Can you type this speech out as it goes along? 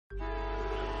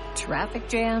Traffic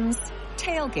jams,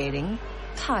 tailgating,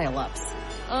 pile-ups.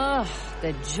 Ugh,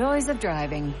 the joys of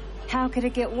driving. How could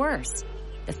it get worse?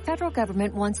 The federal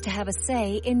government wants to have a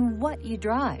say in what you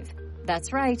drive.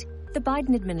 That's right. The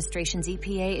Biden administration's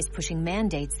EPA is pushing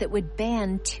mandates that would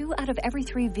ban 2 out of every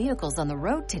 3 vehicles on the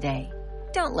road today.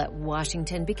 Don't let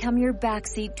Washington become your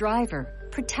backseat driver.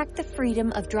 Protect the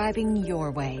freedom of driving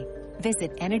your way.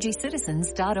 Visit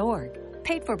EnergyCitizens.org.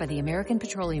 Paid for by the American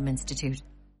Petroleum Institute.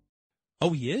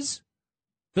 Oh, he is?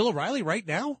 Bill O'Reilly right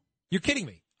now? You're kidding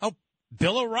me. Oh,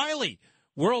 Bill O'Reilly,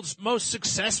 world's most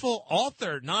successful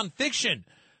author, nonfiction,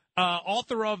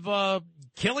 author of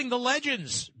Killing the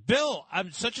Legends. Bill,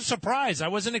 I'm such a surprise. I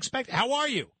wasn't expecting. How are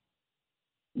you?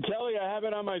 Kelly, I have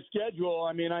it on my schedule.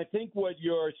 I mean, I think what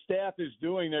your staff is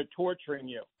doing, they're torturing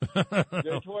you.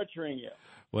 They're torturing you.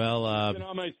 Well, it's been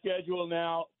on my schedule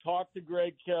now. Talk to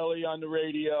Greg Kelly on the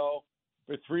radio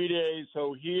for 3 days.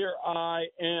 So here I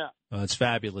am. It's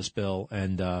fabulous, Bill,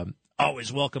 and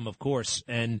always welcome, of course.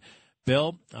 And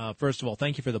Bill, first of all,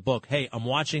 thank you for the book. Hey, I'm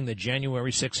watching the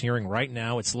January 6th hearing right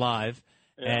now. It's live.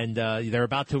 Yeah. And they're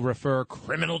about to refer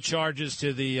criminal charges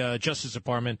to the Justice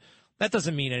Department. That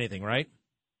doesn't mean anything, right?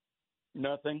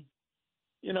 Nothing.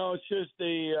 You know, it's just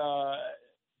a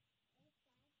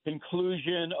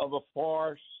conclusion of a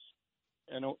farce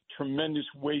and a tremendous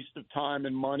waste of time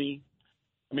and money.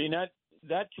 I mean,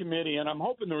 that committee, and I'm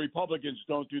hoping the Republicans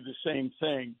don't do the same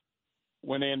thing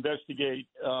when they investigate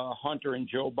Hunter and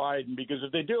Joe Biden, because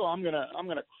if they do, I'm gonna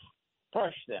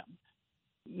crush them.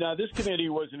 Now, this committee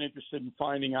wasn't interested in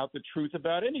finding out the truth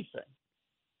about anything.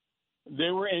 They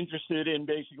were interested in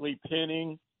basically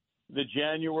pinning the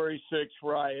January 6th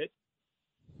riot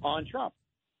on Trump.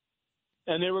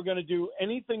 And they were going to do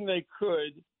anything they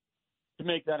could to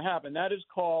make that happen. That is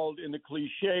called, in the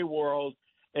cliche world,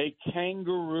 a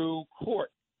kangaroo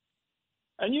court.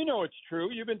 And you know it's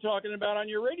true. You've been talking about on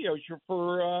your radio show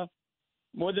for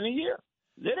more than a year.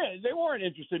 They weren't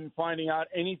interested in finding out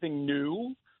anything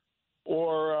new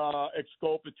or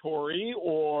exculpatory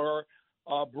or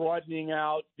broadening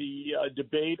out the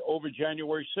debate over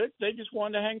January 6th. They just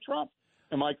wanted to hang Trump.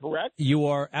 Am I correct? You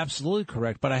are absolutely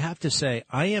correct. But I have to say,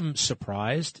 I am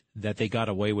surprised that they got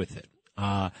away with it.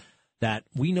 That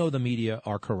we know the media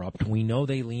are corrupt. We know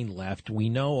they lean left. We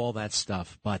know all that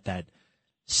stuff. But that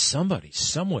somebody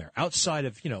somewhere outside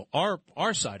of,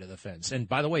 our side of the fence. And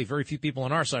by the way, very few people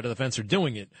on our side of the fence are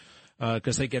doing it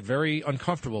because they get very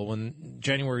uncomfortable when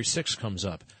January 6th comes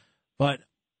up. But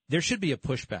there should be a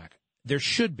pushback. There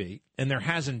should be, and there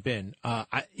hasn't been.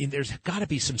 There's got to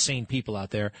be some sane people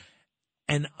out there.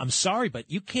 And I'm sorry,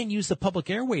 but you can't use the public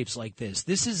airwaves like this.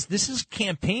 This is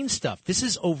campaign stuff. This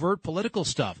is overt political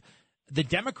stuff. The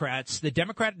Democrats, the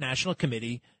Democratic National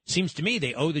Committee, seems to me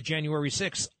they owe the January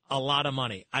 6th a lot of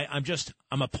money.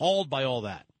 I'm appalled by all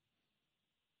that.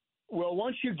 Well,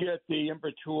 once you get the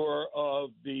imprimatur of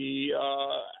the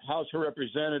House of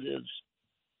Representatives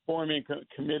forming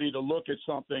a committee to look at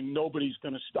something, nobody's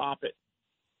going to stop it.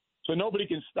 So nobody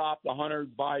can stop the Hunter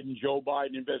Biden, Joe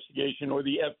Biden investigation or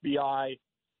the FBI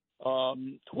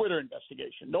Twitter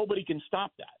investigation. Nobody can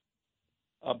stop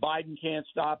that. Biden can't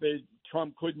stop it.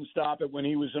 Trump couldn't stop it when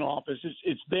he was in office.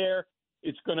 It's there.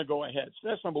 It's going to go ahead. So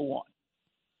that's number one.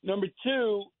 Number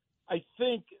two, I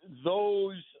think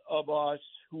those of us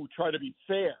who try to be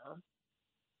fair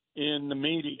in the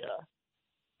media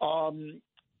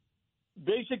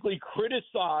basically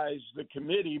criticized the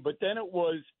committee, but then it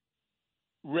was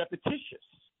repetitious.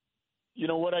 You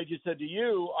know, what I just said to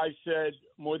you, I said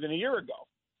more than a year ago.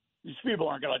 These people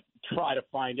aren't going to try to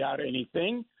find out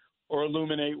anything or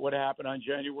illuminate what happened on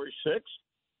January 6th.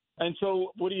 And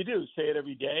so what do? Say it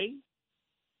every day?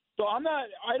 So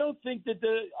I don't think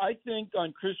I think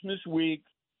on Christmas week,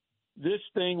 this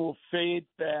thing will fade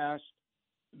fast.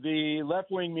 The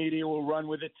left-wing media will run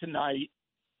with it tonight.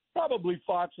 Probably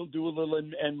Fox will do a little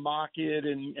and mock it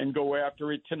and go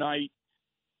after it tonight.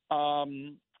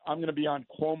 I'm going to be on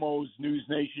Cuomo's News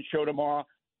Nation show tomorrow.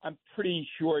 I'm pretty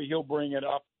sure he'll bring it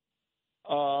up.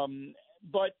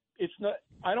 But it's not.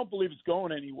 I don't believe it's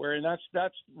going anywhere, and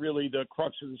that's really the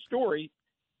crux of the story.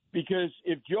 Because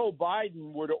if Joe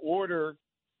Biden were to order,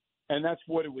 and that's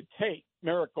what it would take,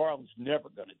 Merrick Garland's never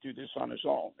going to do this on his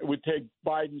own. It would take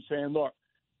Biden saying, look,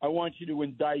 I want you to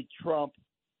indict Trump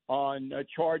on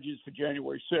charges for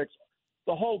January 6th.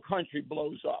 The whole country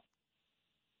blows up.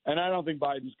 And I don't think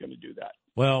Biden's going to do that.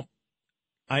 Well,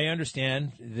 I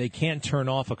understand they can't turn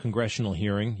off a congressional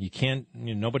hearing. You can't.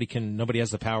 Nobody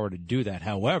has the power to do that.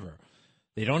 However,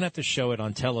 they don't have to show it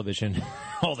on television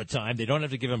all the time. They don't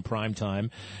have to give him prime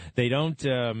time. They don't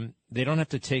have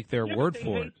to take their word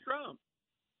for it. Trump.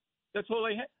 That's all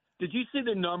they had. Did you see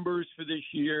the numbers for this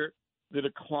year? the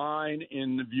decline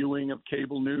in the viewing of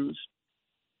cable news,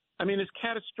 I mean, it's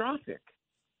catastrophic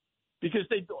because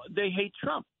they hate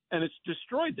Trump, and it's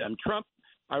destroyed them. Trump,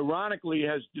 ironically,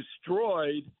 has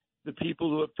destroyed the people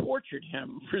who have tortured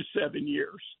him for 7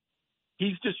 years.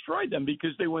 He's destroyed them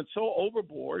because they went so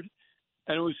overboard,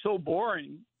 and it was so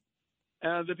boring,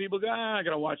 and the people go, I'm not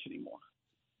going to watch anymore.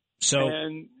 So,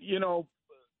 and, you know,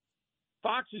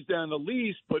 Fox is down the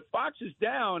least, but Fox is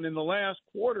down in the last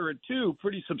quarter or two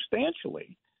pretty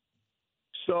substantially.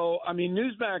 So, I mean,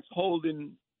 Newsmax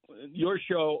holding, your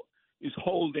show is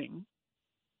holding.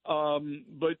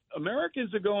 But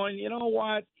Americans are going, you know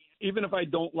what? Even if I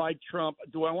don't like Trump,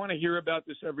 do I want to hear about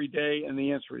this every day? And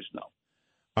the answer is no.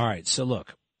 All right. So,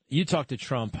 look, you talk to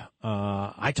Trump.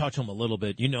 I talk to him a little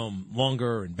bit. You know him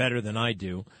longer and better than I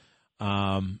do.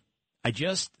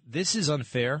 This is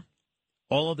unfair.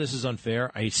 All of this is unfair.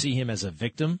 I see him as a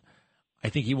victim. I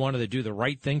think he wanted to do the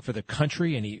right thing for the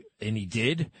country, and he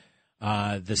did.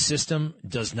 The system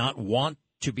does not want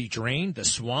to be drained. The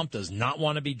swamp does not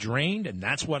want to be drained, and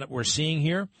that's what we're seeing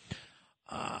here.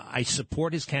 I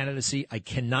support his candidacy. I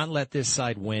cannot let this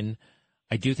side win.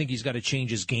 I do think he's got to change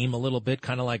his game a little bit,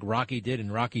 kind of like Rocky did in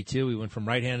Rocky II. He went from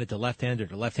right-handed to left-handed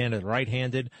to left-handed to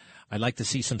right-handed. I'd like to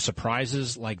see some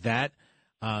surprises like that.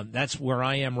 That's where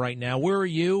I am right now. Where are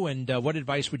you, and what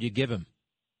advice would you give him?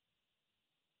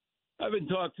 I haven't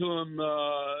talked to him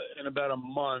in about a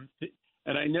month,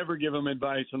 and I never give him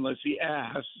advice unless he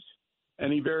asks,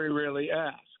 and he very rarely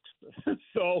asks.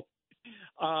 So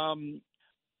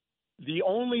the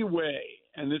only way,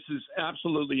 and this is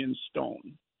absolutely in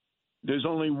stone, there's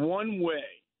only one way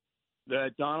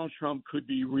that Donald Trump could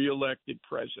be reelected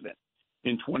president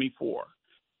in 24.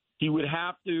 He would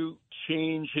have to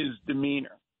change his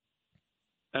demeanor.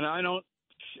 And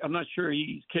I'm not sure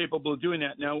he's capable of doing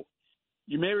that. Now,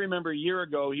 you may remember a year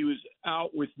ago, he was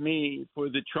out with me for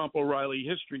the Trump O'Reilly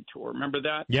History Tour. Remember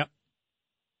that? Yep.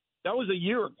 That was a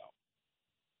year ago.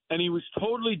 And he was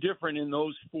totally different in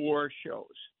those 4 shows.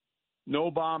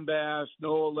 No bombast,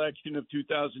 no election of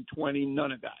 2020,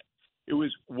 none of that. It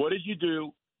was, what did you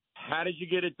do? How did you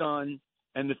get it done?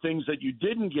 And the things that you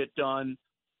didn't get done,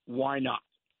 why not?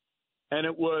 And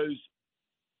it was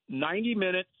 90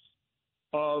 minutes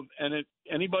of, and if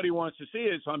anybody wants to see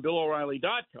it, it's on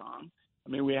BillO'Reilly.com. I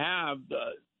mean, we have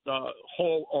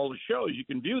all the shows. You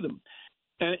can view them.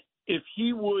 And if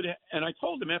he would, and I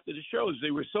told him after the shows,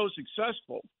 they were so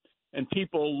successful and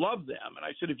people loved them. And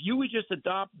I said, if you would just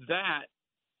adopt that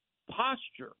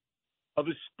posture of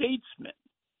a statesman,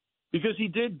 because he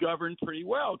did govern pretty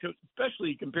well,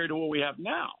 especially compared to what we have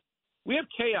now. We have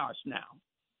chaos now.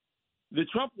 The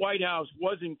Trump White House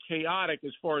wasn't chaotic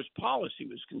as far as policy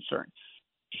was concerned.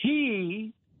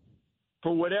 He,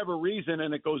 for whatever reason,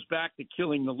 and it goes back to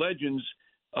killing the legends,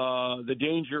 the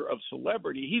danger of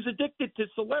celebrity, he's addicted to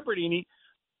celebrity, and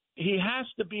he has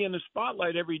to be in the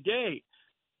spotlight every day.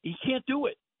 He can't do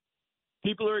it.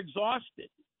 People are exhausted.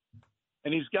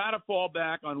 And he's got to fall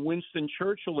back on Winston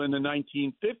Churchill in the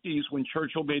 1950s when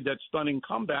Churchill made that stunning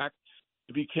comeback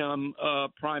to become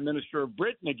prime minister of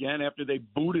Britain again after they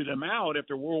booted him out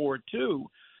after World War II.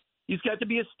 He's got to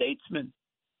be a statesman.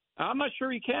 I'm not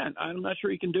sure he can. I'm not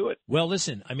sure he can do it. Well,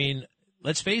 listen, I mean,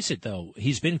 let's face it, though.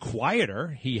 He's been quieter.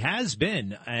 He has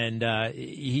been. And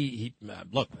he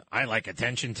look, I like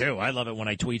attention, too. I love it when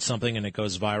I tweet something and it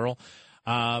goes viral.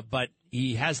 But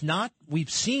he has not, we've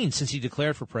seen since he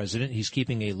declared for president, he's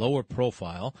keeping a lower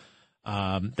profile.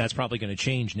 That's probably going to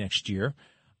change next year.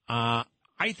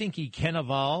 I think he can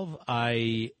evolve.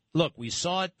 Look, we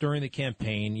saw it during the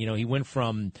campaign. You know, he went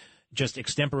from just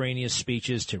extemporaneous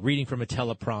speeches to reading from a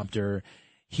teleprompter.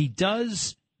 He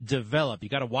does develop. You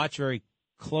got to watch very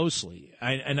closely.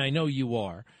 And I know you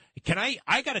are.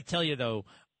 I got to tell you, though,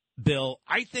 Bill,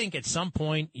 I think at some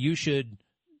point you should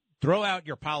throw out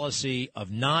your policy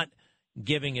of not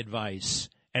giving advice,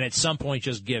 and at some point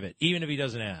just give it, even if he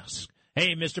doesn't ask.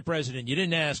 Hey, Mr. President, you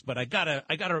didn't ask, but I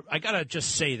gotta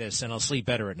just say this, and I'll sleep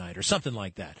better at night, or something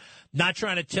like that. Not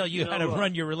trying to tell you how to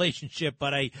run your relationship,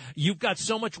 but you've got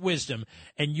so much wisdom,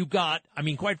 and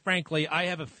quite frankly, I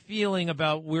have a feeling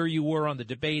about where you were on the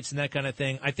debates and that kind of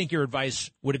thing. I think your advice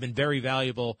would have been very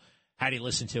valuable had he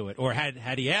listened to it, or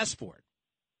had he asked for it.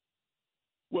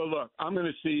 Well, look, I'm going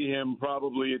to see him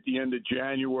probably at the end of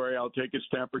January. I'll take his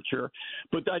temperature.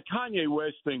 But that Kanye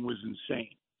West thing was insane.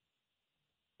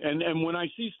 And when I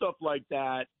see stuff like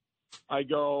that, I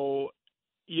go,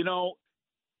 you know,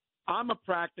 I'm a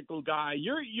practical guy.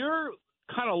 You're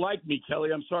kind of like me, Kelly.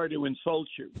 I'm sorry to insult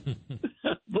you.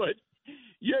 But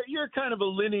you're kind of a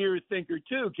linear thinker,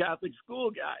 too, Catholic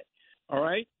school guy. All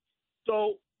right?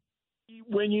 So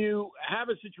when you have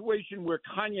a situation where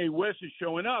Kanye West is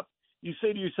showing up, you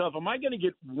say to yourself, am I going to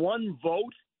get one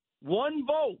vote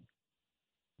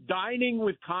dining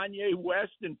with Kanye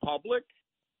West in public?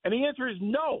 And the answer is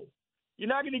no. You're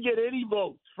not going to get any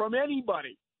votes from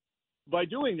anybody by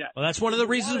doing that. Well, that's one of the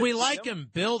reasons we like him,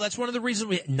 Bill. That's one of the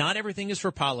reasons not everything is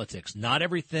for politics. Not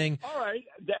everything. All right.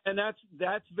 And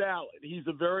that's valid. He's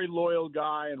a very loyal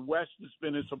guy, and West has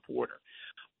been a supporter.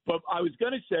 But I was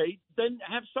going to say, then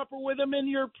have supper with him in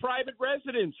your private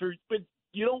residence. But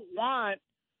you don't want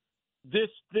this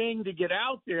thing to get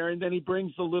out there, and then he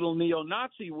brings a little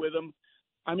neo-Nazi with him.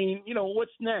 I mean,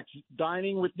 what's next?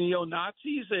 Dining with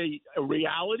neo-Nazis, a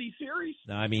reality series?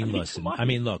 No, listen.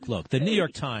 Look. The New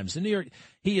York Times,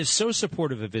 he is so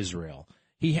supportive of Israel.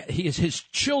 He is his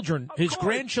children, his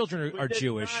grandchildren are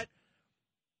Jewish.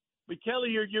 But Kelly,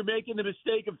 you're making the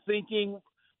mistake of thinking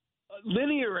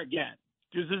linear again,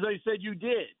 just as I said you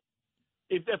did.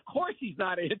 Of course he's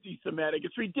not anti-Semitic.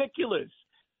 It's ridiculous.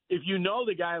 If you know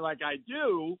the guy like I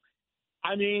do,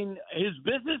 his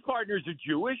business partners are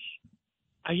Jewish.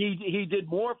 He did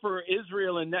more for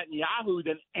Israel and Netanyahu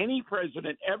than any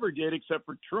president ever did, except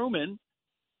for Truman.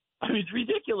 It's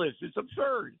ridiculous. It's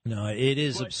absurd. No, it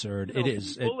is absurd. It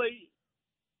is.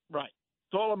 Right.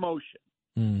 It's all emotion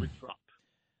with Trump.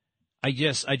 I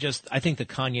think the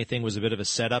Kanye thing was a bit of a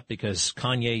setup because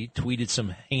Kanye tweeted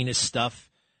some heinous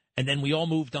stuff, and then we all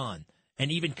moved on.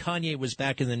 And even Kanye was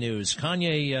back in the news.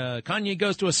 Kanye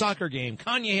goes to a soccer game.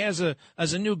 Kanye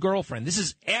has a new girlfriend. This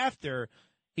is after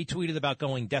he tweeted about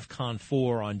going DEFCON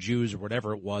 4 on Jews or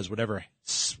whatever it was, whatever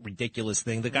ridiculous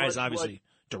thing. The guy's obviously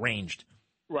deranged.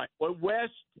 Right. What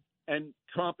West and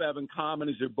Trump have in common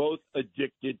is they're both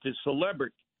addicted to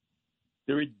celebrity.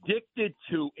 They're addicted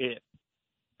to it.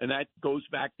 And that goes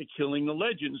back to killing the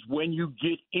legends. When you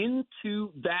get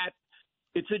into that,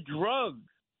 it's a drug.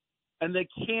 And they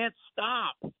can't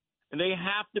stop. And they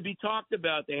have to be talked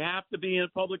about. They have to be in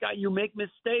public eye. You make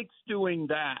mistakes doing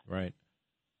that. Right.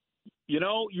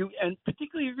 And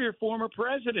particularly if you're a former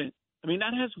president,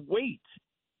 that has weight.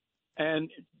 And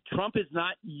Trump has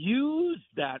not used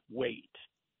that weight.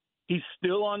 He's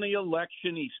still on the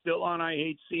election. He's still on I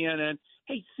Hate CNN.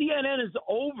 Hey, CNN is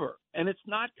over, and it's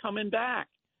not coming back.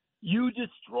 You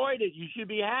destroyed it. You should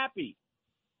be happy.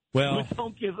 Well,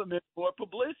 don't give him more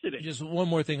publicity. Just one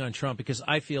more thing on Trump, because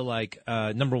I feel like,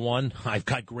 number one, I've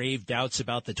got grave doubts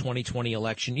about the 2020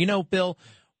 election. Bill,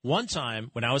 one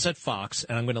time when I was at Fox,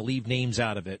 and I'm going to leave names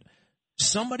out of it,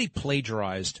 somebody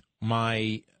plagiarized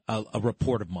a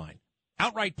report of mine,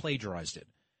 outright plagiarized it.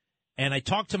 And I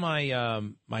talked to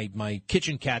my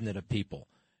kitchen cabinet of people,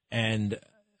 and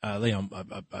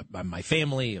my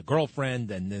family, a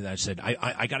girlfriend, and then I said,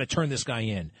 I got to turn this guy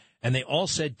in. And they all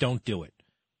said, don't do it.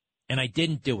 And I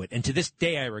didn't do it. And to this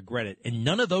day, I regret it. And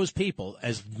none of those people,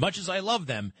 as much as I love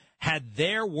them, had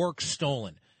their work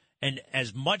stolen. And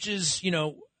as much as,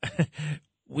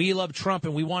 we love Trump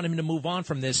and we want him to move on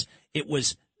from this, it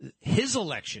was his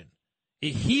election.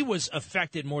 He was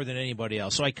affected more than anybody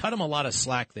else. So I cut him a lot of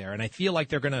slack there. And I feel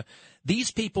like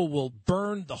these people will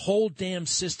burn the whole damn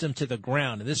system to the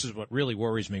ground. And this is what really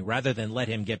worries me, rather than let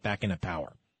him get back into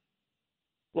power.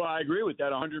 Well, I agree with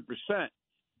that 100%.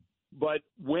 But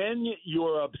when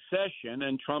your obsession,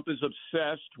 and Trump is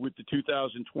obsessed with the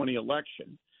 2020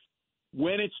 election,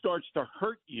 when it starts to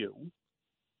hurt you,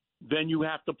 then you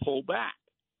have to pull back.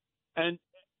 And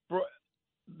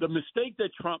the mistake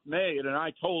that Trump made, and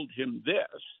I told him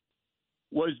this,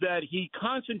 was that he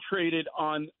concentrated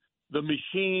on the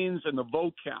machines and the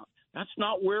vote count. That's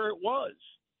not where it was.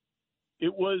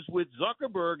 It was with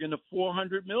Zuckerberg and the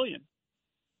 400 million.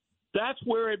 That's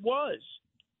where it was.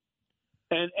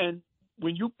 And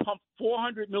when you pump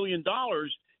 $400 million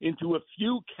into a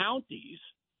few counties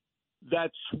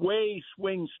that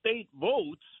swing state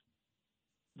votes,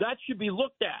 that should be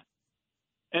looked at.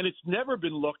 And it's never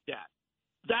been looked at.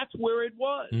 That's where it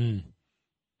was.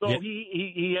 So yeah.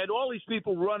 He had all these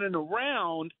people running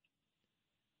around,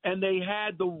 and they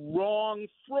had the wrong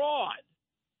fraud.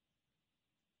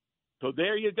 So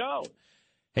there you go.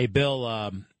 Hey,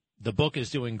 Bill, the book is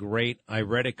doing great. I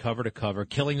read it cover to cover.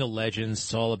 Killing the Legends.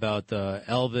 It's all about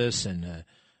Elvis and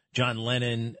John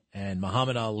Lennon and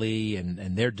Muhammad Ali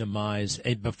and their demise.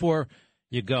 And before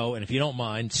you go, and if you don't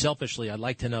mind, selfishly, I'd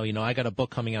like to know, I got a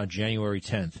book coming out January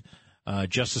 10th,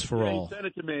 Justice for All. Send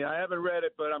it to me. I haven't read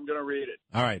it, but I'm going to read it.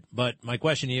 All right. But my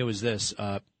question to you is this.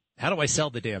 How do I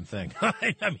sell the damn thing?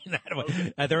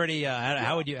 Are there any,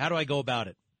 how do I go about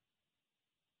it?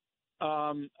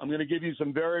 I'm going to give you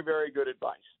some very, very good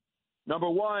advice. Number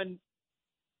one,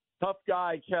 tough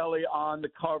guy, Kelly, on the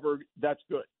cover. That's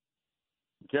good.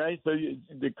 Okay? So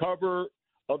the cover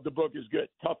of the book is good.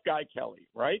 Tough guy, Kelly,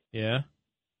 right? Yeah.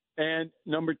 And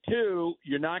number two,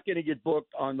 you're not going to get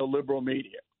booked on the liberal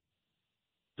media.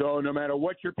 So no matter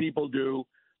what your people do,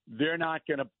 they're not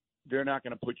going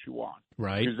to put you on.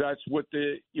 Right. Because that's what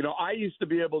I used to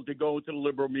be able to go to the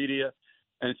liberal media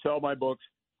and sell my books.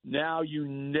 Now you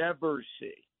never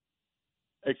see,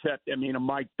 except, a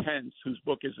Mike Pence, whose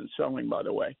book isn't selling, by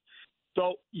the way.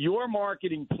 So your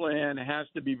marketing plan has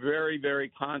to be very, very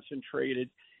concentrated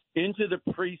into the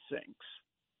precincts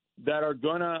that are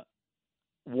going to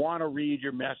want to read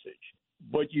your message.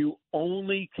 But you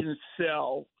only can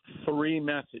sell 3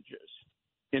 messages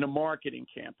in a marketing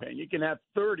campaign. You can have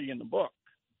 30 in the book.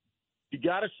 You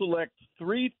got to select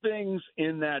 3 things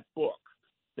in that book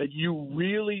that you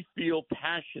really feel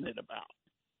passionate about.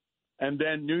 And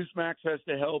then Newsmax has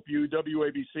to help you.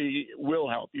 WABC will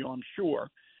help you, I'm sure.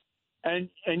 And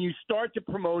you start to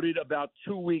promote it about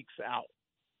 2 weeks out,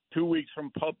 2 weeks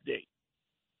from pub date.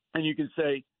 And you can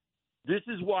say, this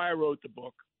is why I wrote the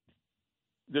book.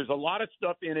 There's a lot of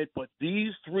stuff in it, but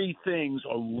these 3 things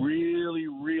are really,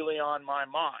 really on my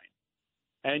mind.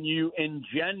 And you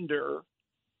engender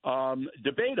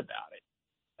debate about it.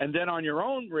 And then on your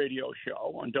own radio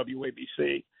show on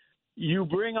WABC, you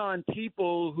bring on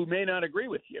people who may not agree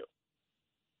with you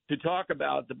to talk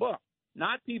about the book,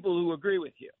 not people who agree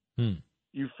with you.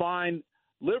 You find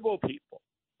liberal people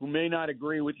who may not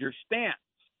agree with your stance.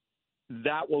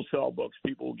 That will sell books.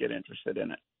 People will get interested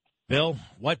in it. Bill,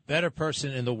 what better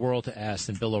person in the world to ask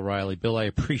than Bill O'Reilly? Bill, I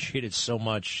appreciate it so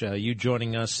much, you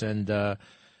joining us and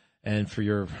for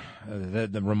your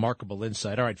the remarkable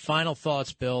insight. All right, final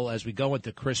thoughts, Bill, as we go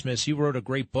into Christmas. You wrote a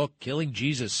great book, Killing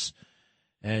Jesus,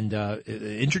 and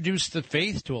introduced the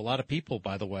faith to a lot of people,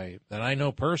 by the way, that I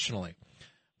know personally.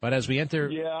 But as we enter...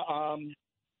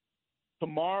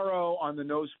 tomorrow on the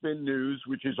No Spin News,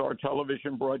 which is our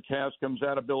television broadcast, comes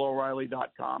out of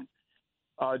BillO'Reilly.com.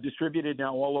 Distributed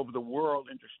now all over the world,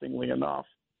 interestingly enough.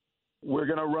 We're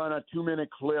going to run a 2-minute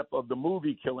clip of the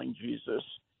movie Killing Jesus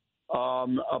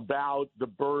about the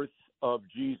birth of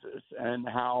Jesus and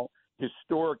how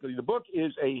historically the book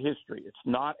is a history. It's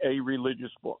not a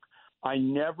religious book. I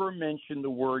never mention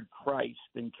the word Christ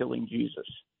in Killing Jesus,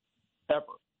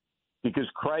 ever, because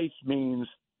Christ means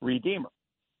Redeemer.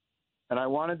 And I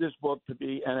wanted this book to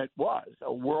be, and it was,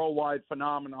 a worldwide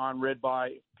phenomenon read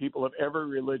by people of every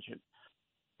religion.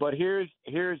 But here's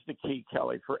the key,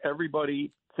 Kelly, for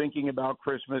everybody thinking about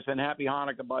Christmas, and happy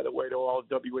Hanukkah, by the way, to all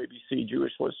WABC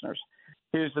Jewish listeners.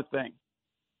 Here's the thing.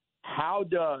 How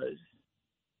does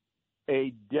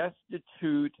a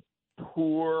destitute,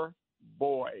 poor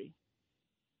boy,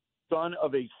 son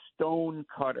of a stone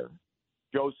cutter,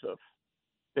 Joseph,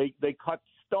 they cut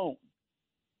stone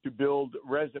to build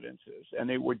residences, and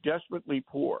they were desperately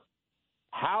poor.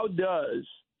 How does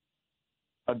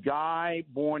a guy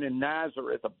born in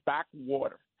Nazareth, a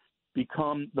backwater,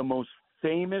 become the most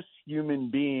famous human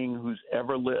being who's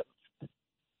ever lived?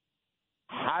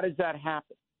 How does that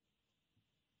happen?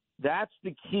 That's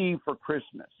the key for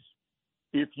Christmas,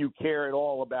 if you care at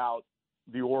all about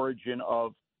the origin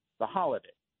of the holiday.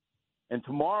 And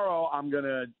tomorrow I'm going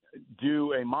to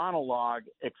do a monologue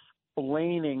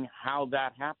explaining how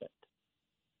that happened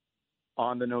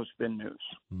on the No Spin News.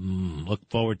 Look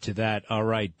forward to that. All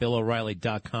right,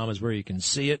 BillO'Reilly.com is where you can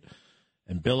see it.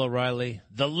 And Bill O'Reilly,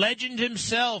 the legend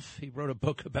himself. He wrote a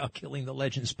book about killing the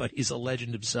legends, but he's a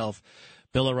legend himself.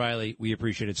 Bill O'Reilly, we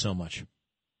appreciate it so much.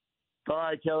 All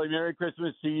right, Kelly, Merry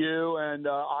Christmas to you, and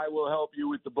I will help you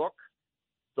with the book.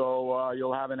 So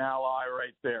you'll have an ally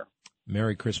right there.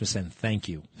 Merry Christmas, and thank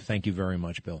you. Thank you very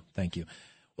much, Bill. Thank you.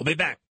 We'll be back.